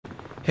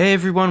Hey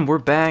everyone, we're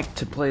back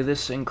to play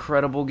this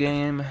incredible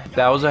game.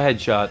 That was a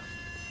headshot.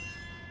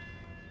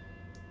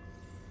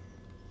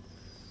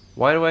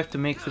 Why do I have to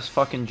make this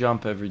fucking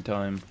jump every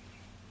time?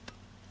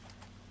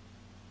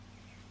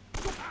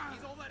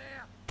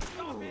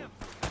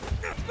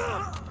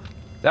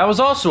 That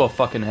was also a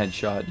fucking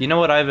headshot. You know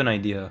what? I have an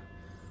idea.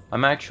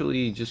 I'm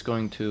actually just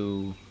going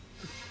to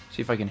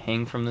see if I can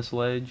hang from this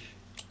ledge.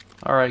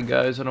 Alright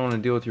guys, I don't want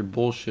to deal with your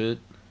bullshit.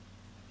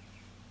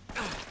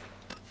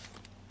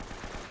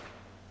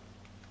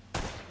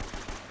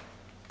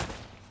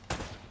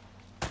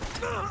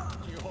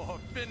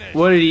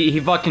 What did he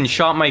fucking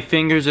shot my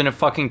fingers and it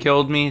fucking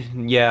killed me?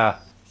 Yeah.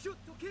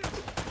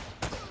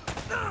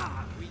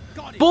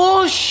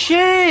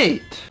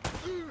 Bullshit!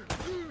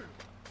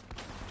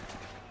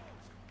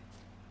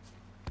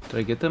 Did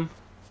I get them?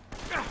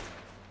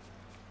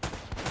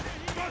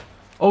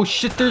 Oh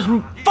shit, there's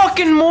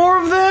fucking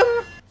more of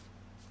them?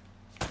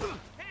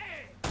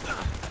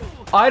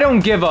 I don't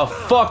give a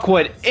fuck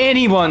what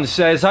anyone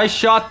says. I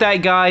shot that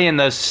guy in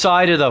the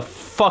side of the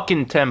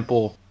fucking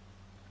temple.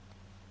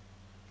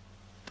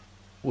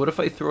 What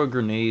if I throw a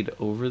grenade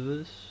over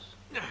this?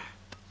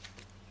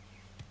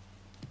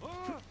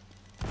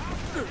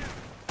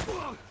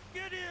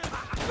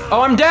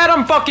 Oh, I'm dead!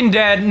 I'm fucking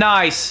dead!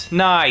 Nice!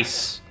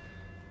 Nice!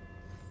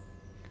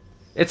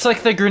 It's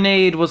like the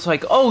grenade was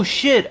like, oh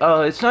shit,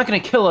 it's not gonna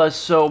kill us,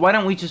 so why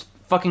don't we just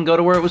fucking go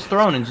to where it was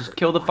thrown and just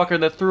kill the fucker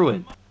that threw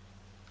it?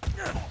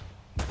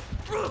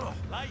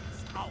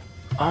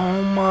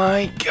 Oh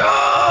my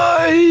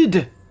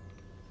god!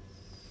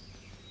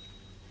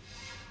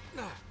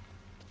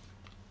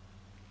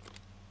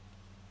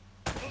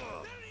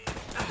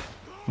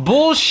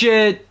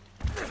 Bullshit!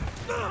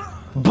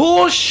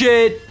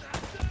 Bullshit!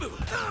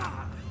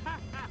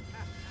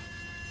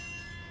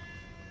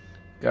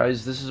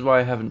 Guys, this is why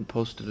I haven't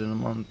posted in a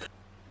month.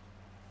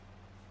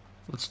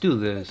 Let's do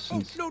this.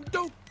 No,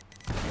 don't.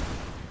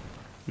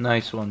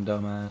 Nice one,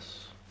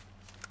 dumbass.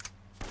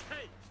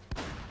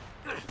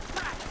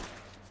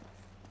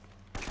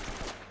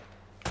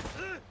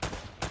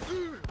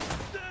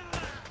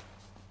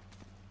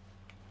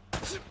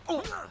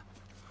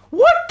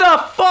 What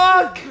the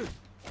fuck?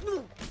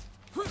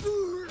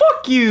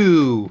 Fuck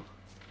you!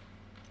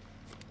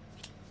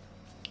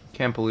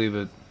 Can't believe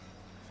it.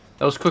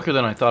 That was quicker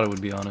than I thought it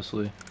would be,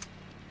 honestly.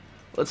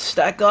 Let's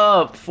stack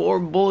up! 4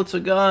 bullets a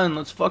gun!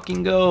 Let's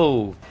fucking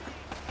go!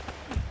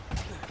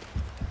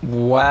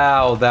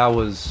 Wow, that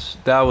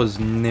was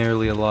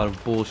nearly a lot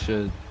of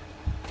bullshit.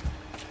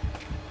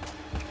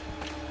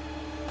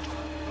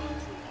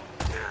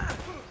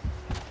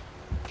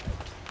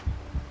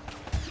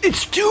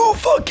 It's 2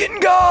 fucking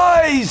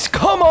guys!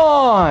 Come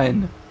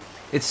on!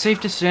 It's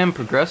safe to say I'm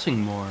progressing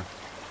more.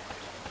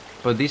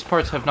 But these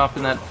parts have not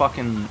been that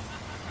fucking...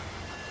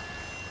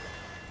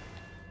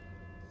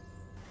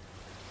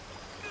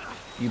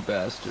 You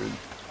bastard.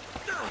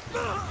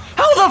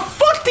 How the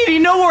fuck did he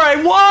know where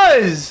I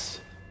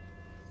was?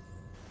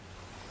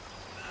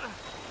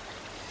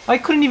 I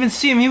couldn't even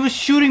see him. He was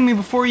shooting me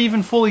before he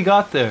even fully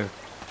got there.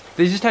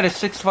 They just had a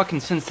 6th fucking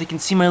sense. They can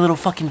see my little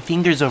fucking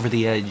fingers over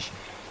the edge.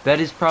 That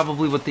is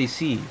probably what they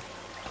see.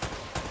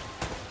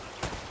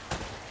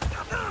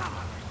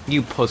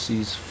 You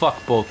pussies.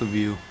 Fuck both of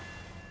you.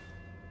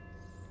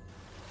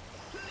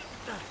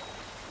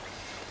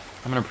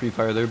 I'm gonna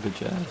pre-fire their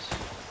bitch ass.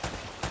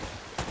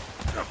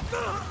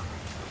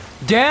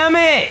 Damn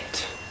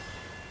it!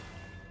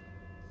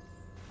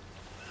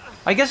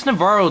 I guess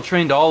Navarro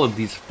trained all of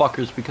these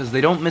fuckers because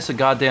they don't miss a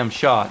goddamn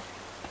shot.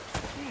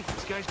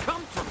 These guys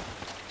come from.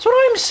 That's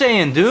what I'm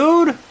saying,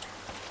 dude!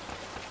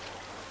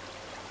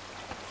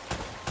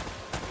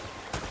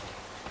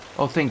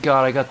 Oh, thank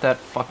God I got that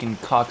fucking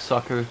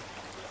cocksucker.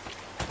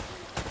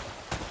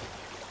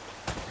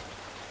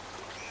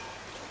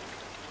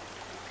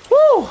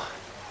 Woo!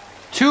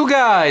 2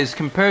 guys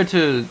compared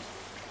to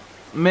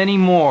many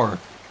more.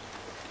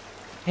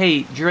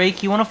 Hey,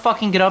 Drake, you wanna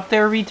fucking get up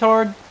there,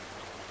 retard?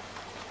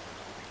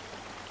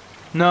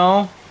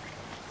 No?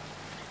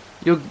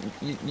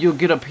 You'll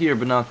get up here,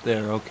 but not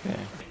there, okay.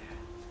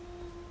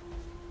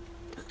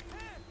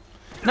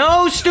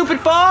 No, stupid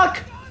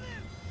fuck!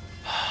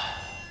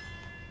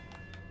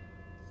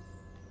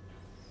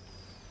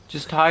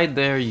 Just hide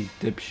there, you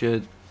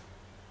dipshit.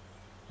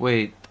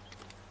 Wait.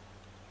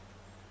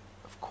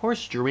 Of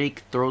course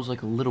Drake throws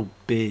like a little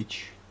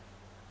bitch.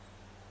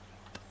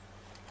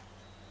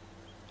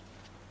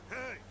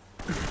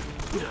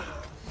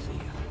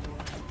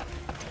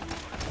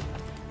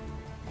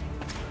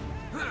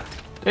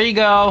 There you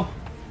go.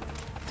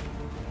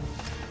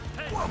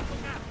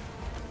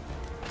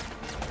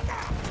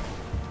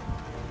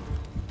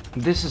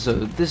 This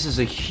is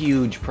a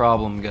huge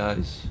problem,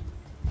 guys.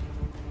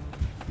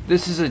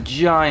 This is a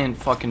giant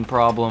fucking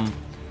problem.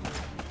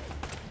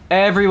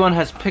 Everyone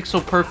has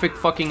pixel perfect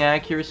fucking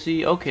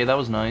accuracy. Okay, that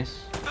was nice.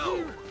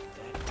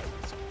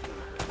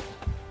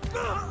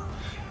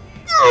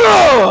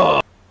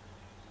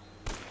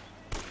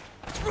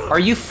 Are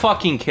you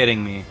fucking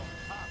kidding me?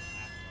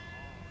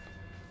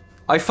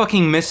 I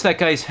fucking missed that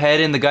guy's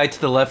head, and the guy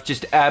to the left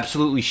just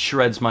absolutely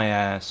shreds my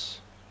ass.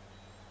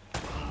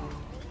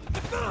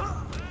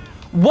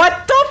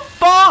 What the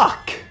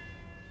fuck?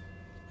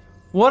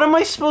 What am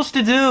I supposed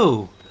to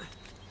do?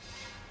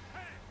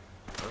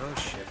 Oh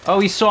shit. Oh,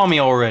 he saw me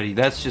already.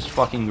 That's just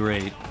fucking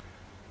great.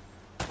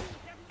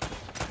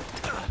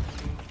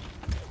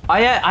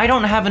 I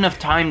don't have enough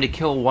time to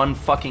kill one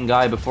fucking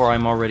guy before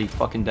I'm already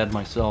fucking dead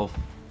myself.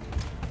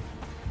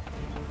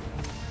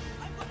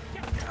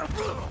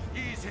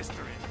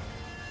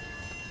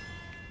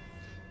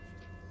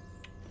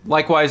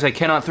 Likewise, I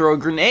cannot throw a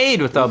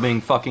grenade without being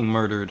fucking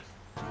murdered.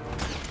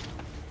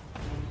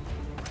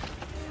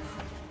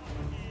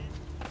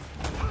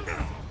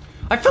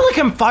 I feel like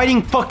I'm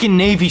fighting fucking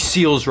Navy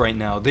SEALs right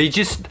now. They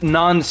just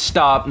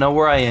non-stop know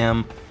where I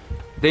am.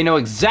 They know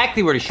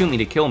exactly where to shoot me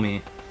to kill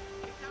me.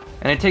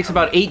 And it takes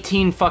about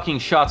 18 fucking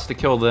shots to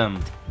kill them.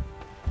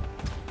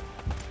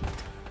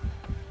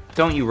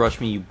 Don't you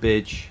rush me, you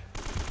bitch.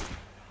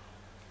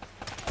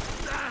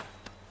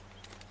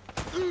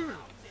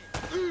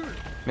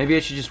 Maybe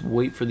I should just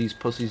wait for these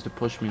pussies to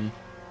push me.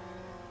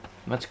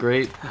 That's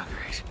great. Oh,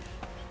 great.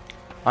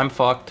 I'm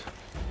fucked.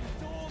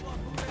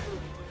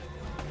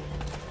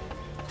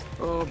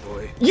 Oh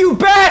boy. You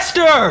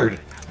bastard!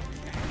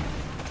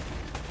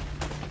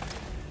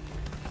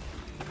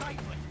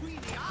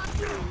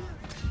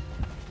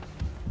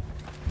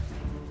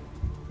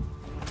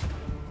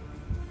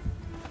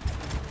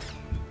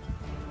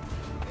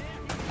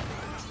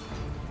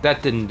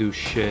 That didn't do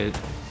shit.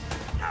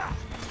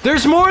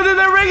 There's more than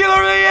there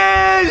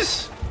regularly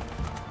is!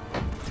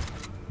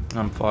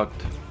 I'm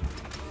fucked.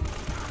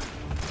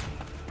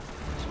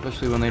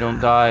 Especially when they don't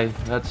die.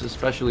 That's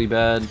especially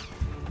bad.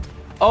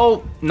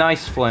 Oh,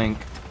 nice flank.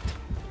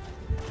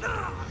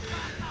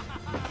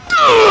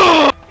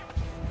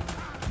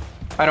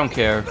 I don't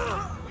care.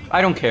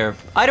 I don't care.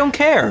 I don't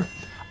care.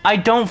 I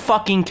don't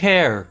fucking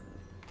care.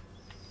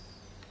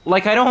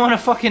 Like, I don't want to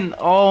fucking...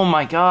 Oh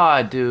my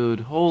god,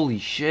 dude. Holy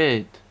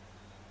shit.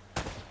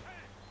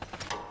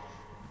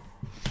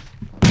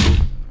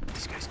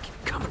 These guys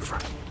keep coming for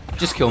me.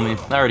 Just kill me.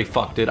 I already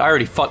fucked it. I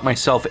already fucked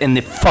myself in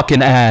the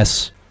fucking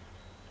ass.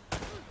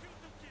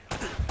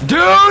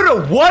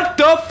 Dude, what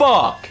the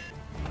fuck?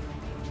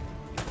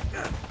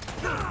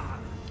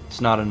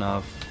 It's not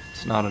enough.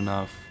 It's not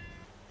enough.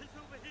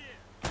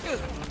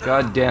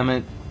 God damn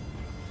it.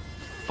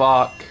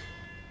 Fuck.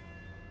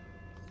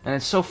 And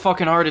it's so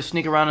fucking hard to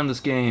sneak around in this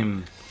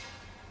game.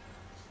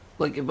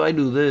 Like, if I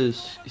do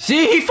this...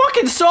 See, he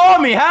fucking saw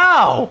me!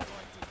 How?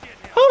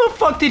 How the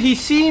fuck did he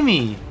see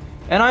me?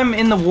 And I'm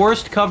in the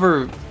worst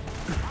cover...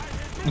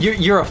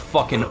 You're a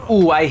fucking...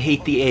 Ooh, I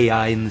hate the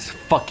AI in this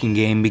fucking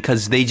game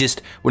because they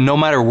just... Well, no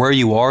matter where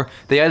you are,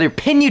 they either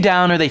pin you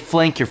down or they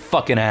flank your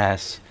fucking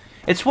ass.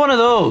 It's one of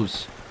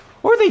those.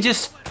 Or they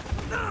just...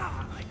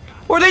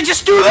 Or they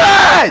just do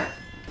that!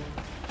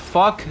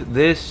 Fuck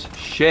this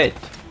shit.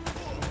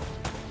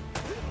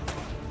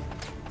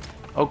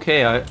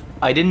 Okay,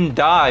 I didn't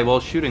die while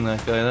shooting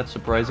that guy. That's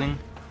surprising.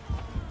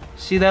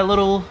 See that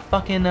little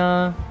fucking,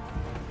 that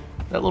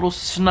little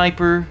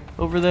sniper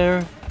over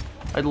there?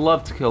 I'd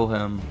love to kill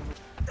him.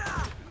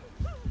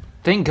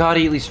 Thank God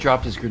he at least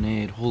dropped his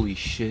grenade. Holy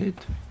shit.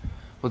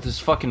 With his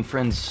fucking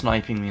friends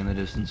sniping me in the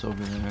distance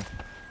over there.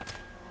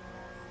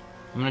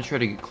 I'm gonna try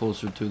to get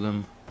closer to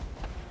them.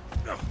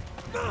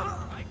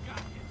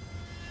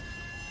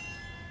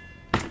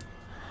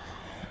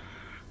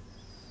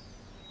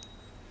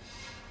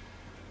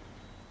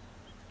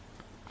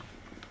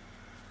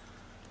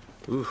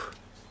 Oof.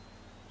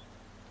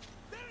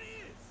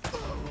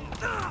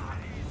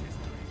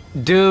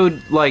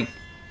 Dude, like...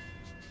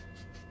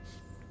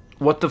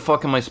 What the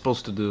fuck am I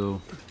supposed to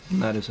do when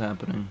that is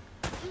happening?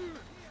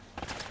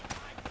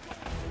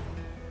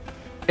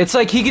 It's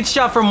like he gets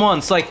shot from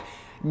once, like,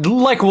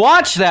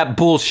 watch that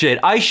bullshit.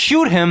 I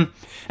shoot him,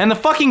 and the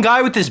fucking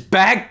guy with his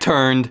back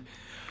turned,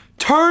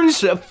 turns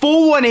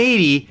full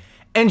 180,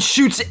 and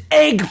shoots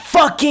egg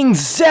fucking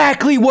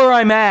exactly where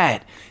I'm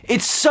at.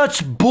 It's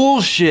such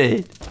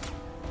bullshit.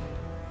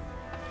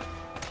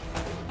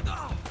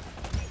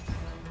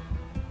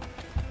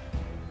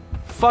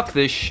 Fuck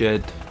this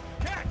shit.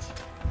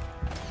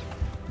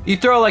 You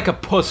throw like a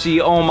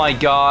pussy, oh my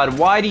god.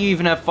 Why do you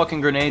even have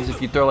fucking grenades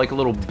if you throw like a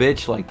little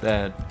bitch like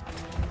that?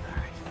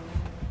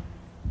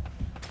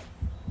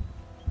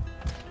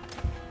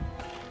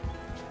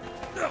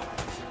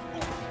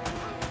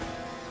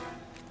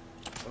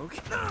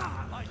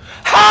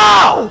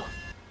 How?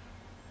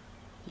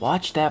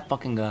 Watch that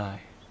fucking guy.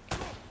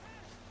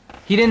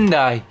 He didn't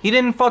die. He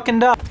didn't fucking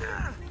die.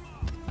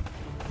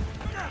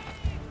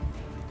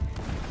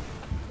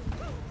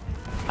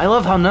 I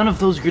love how none of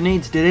those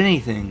grenades did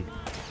anything.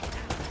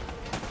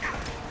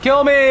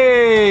 Kill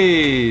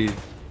me!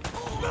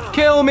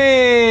 Kill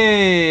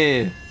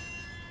me!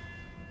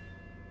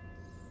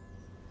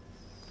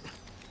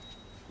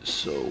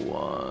 So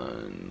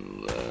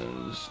one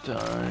last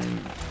time,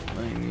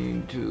 I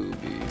need to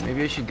be...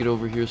 Maybe I should get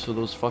over here so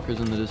those fuckers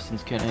in the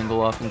distance can't angle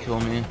off and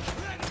kill me.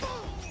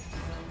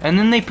 And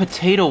then they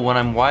potato when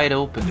I'm wide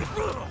open.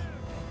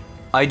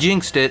 I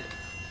jinxed it.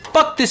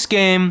 Fuck this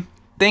game.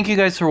 Thank you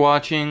guys for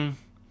watching.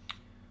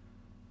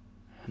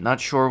 Not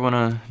sure when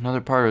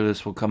another part of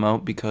this will come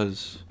out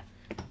because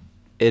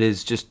it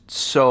is just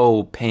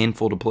so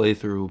painful to play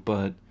through,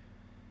 but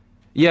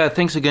yeah,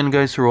 thanks again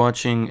guys for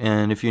watching,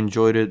 and if you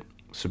enjoyed it,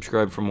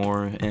 subscribe for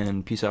more,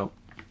 and peace out.